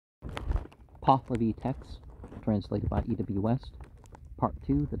Pahlavi text, translated by E.W. West. Part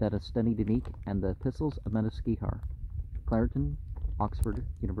 2, the Dadistani Dinik and the Epistles of Madagascar. Clarendon, Oxford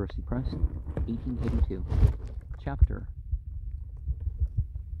University Press, 1882. Chapter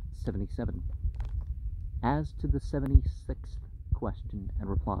 77. As to the 76th question and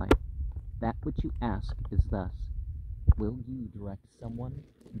reply, that which you ask is thus: will you direct someone,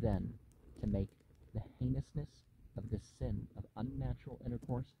 then, to make the heinousness of this sin of unnatural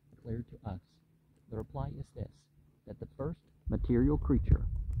intercourse clear to us? The reply is this: that the first material creature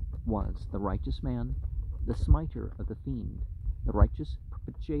was the righteous man, the smiter of the fiend, the righteous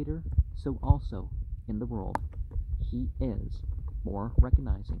propitiator. So also in the world he is, more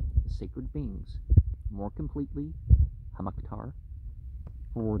recognizing the sacred beings, more completely hamaktar,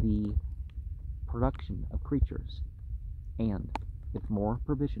 for the production of creatures, and with more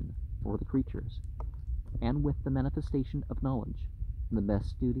provision for the creatures, and with the manifestation of knowledge. The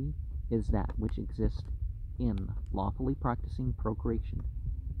best duty is that which exists in lawfully practicing procreation,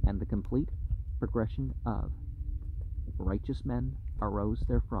 and the complete progression of righteous men arose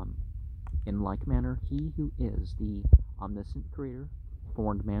therefrom. In like manner, he who is the omniscient creator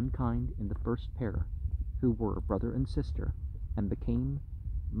formed mankind in the first pair, who were brother and sister, and became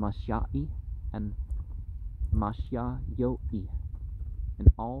Mashyai and Mashyayoi. And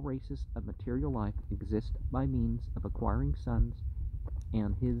all races of material life exist by means of acquiring sons,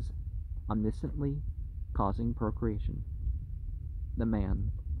 and his omnisciently causing procreation. The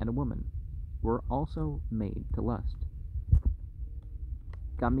man and a woman were also made to lust,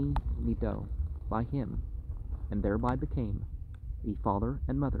 Gami Nido, by him, and thereby became the father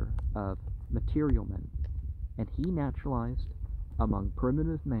and mother of material men, and he naturalized among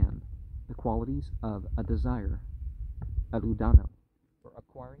primitive man the qualities of a desire, Aludano, for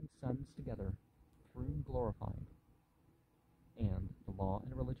acquiring sons together through glorifying, and the law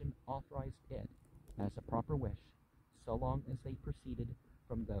and religion authorized it as a proper wish, so long as they proceeded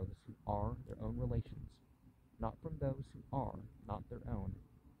from those who are their own relations, not from those who are not their own,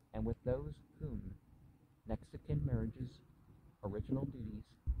 and with those whom next of kin marriages, original duties,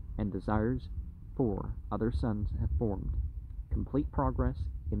 and desires for other sons have formed. Complete progress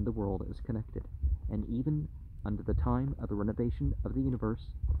in the world is connected, and even under the time of the renovation of the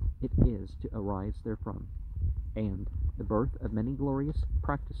universe, it is to arise therefrom, and the birth of many glorious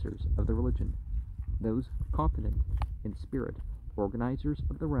practicers of the religion, those confident in spirit, organizers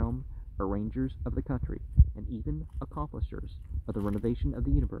of the realm, arrangers of the country, and even accomplishers of the renovation of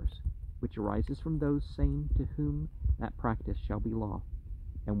the universe, which arises from those same to whom that practice shall be law,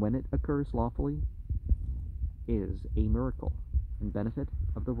 and when it occurs lawfully, is a miracle and benefit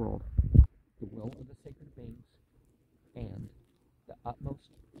of the world, the will of the sacred beings, and the utmost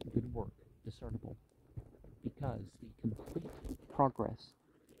good work discernible, because the complete progress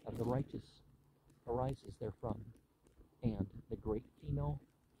of the righteous arises therefrom, and the great female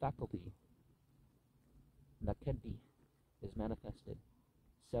faculty, Nakedi, is manifested.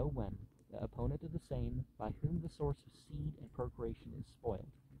 So when the opponent of the same, by whom the source of seed and procreation is spoiled,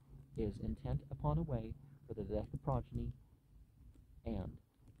 is intent upon a way for the death of progeny, and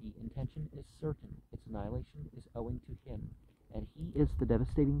the intention is certain its annihilation is owing to him, and he is the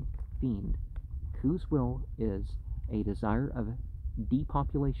devastating fiend, whose will is a desire of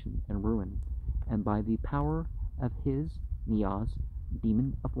depopulation and ruin, and by the power of his Niaz,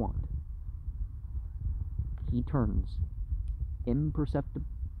 demon of want, he turns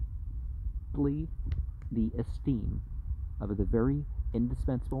imperceptibly the esteem of the very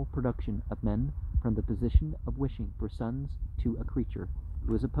indispensable production of men from the position of wishing for sons to a creature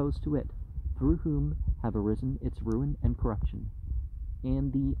who is opposed to it, through whom have arisen its ruin and corruption,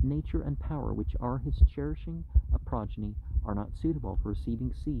 and the nature and power which are his cherishing of progeny are not suitable for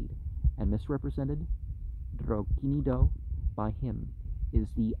receiving seed, and misrepresented Droginido by him is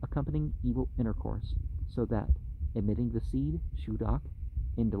the accompanying evil intercourse, so that, emitting the seed, Shudak,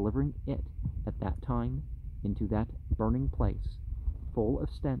 in delivering it at that time into that burning place, full of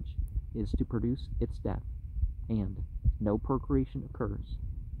stench, is to produce its death, and no procreation occurs.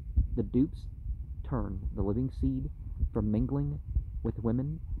 The dupes turn the living seed from mingling with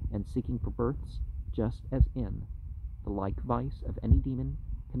women and seeking for births, just as in the like vice of any demon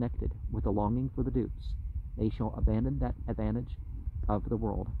connected with a longing for the dupes, they shall abandon that advantage of the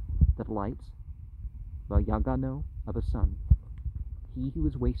world that delights Vayagano of a son. He who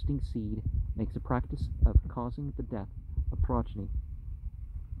is wasting seed makes a practice of causing the death of progeny.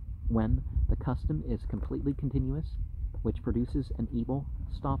 When the custom is completely continuous, which produces an evil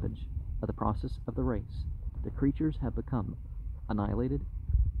stoppage of the process of the race, the creatures have become annihilated,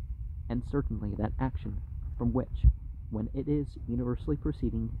 and certainly that action from which when it is universally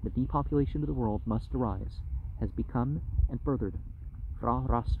proceeding, the depopulation of the world must arise, has become and furthered Fra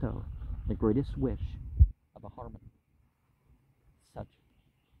Rasto, the greatest wish of a Harmon. Such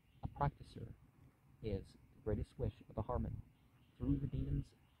a practicer is the greatest wish of a Harmon, through the demon's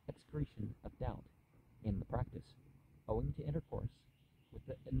excretion of doubt in the practice, owing to intercourse with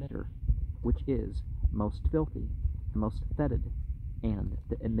the emitter, which is most filthy, the most fetid, and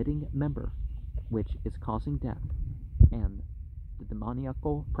the emitting member, which is causing death, and the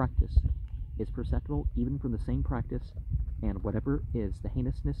demoniacal practice is perceptible even from the same practice, and whatever is the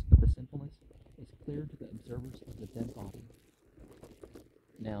heinousness of the sinfulness is clear to the observers of the dead body.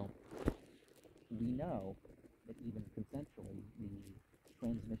 Now, we know that even consensually, the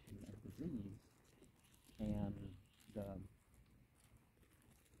transmission of disease and the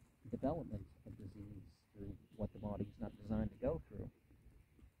development of disease through what the body's not designed to go through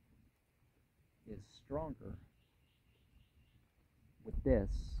is stronger with this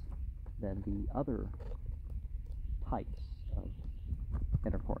than the other types of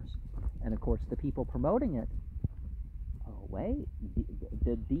intercourse. And of course, the people promoting it, oh wait,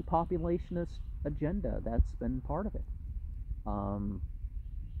 the depopulationist agenda, that's been part of it.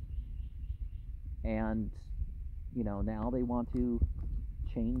 And, you know, now they want to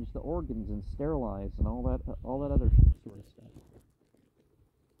change the organs and sterilize and all that other sort of stuff.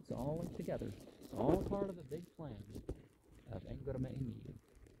 It's all linked together. It's all part of the big plan of Enguramaimi.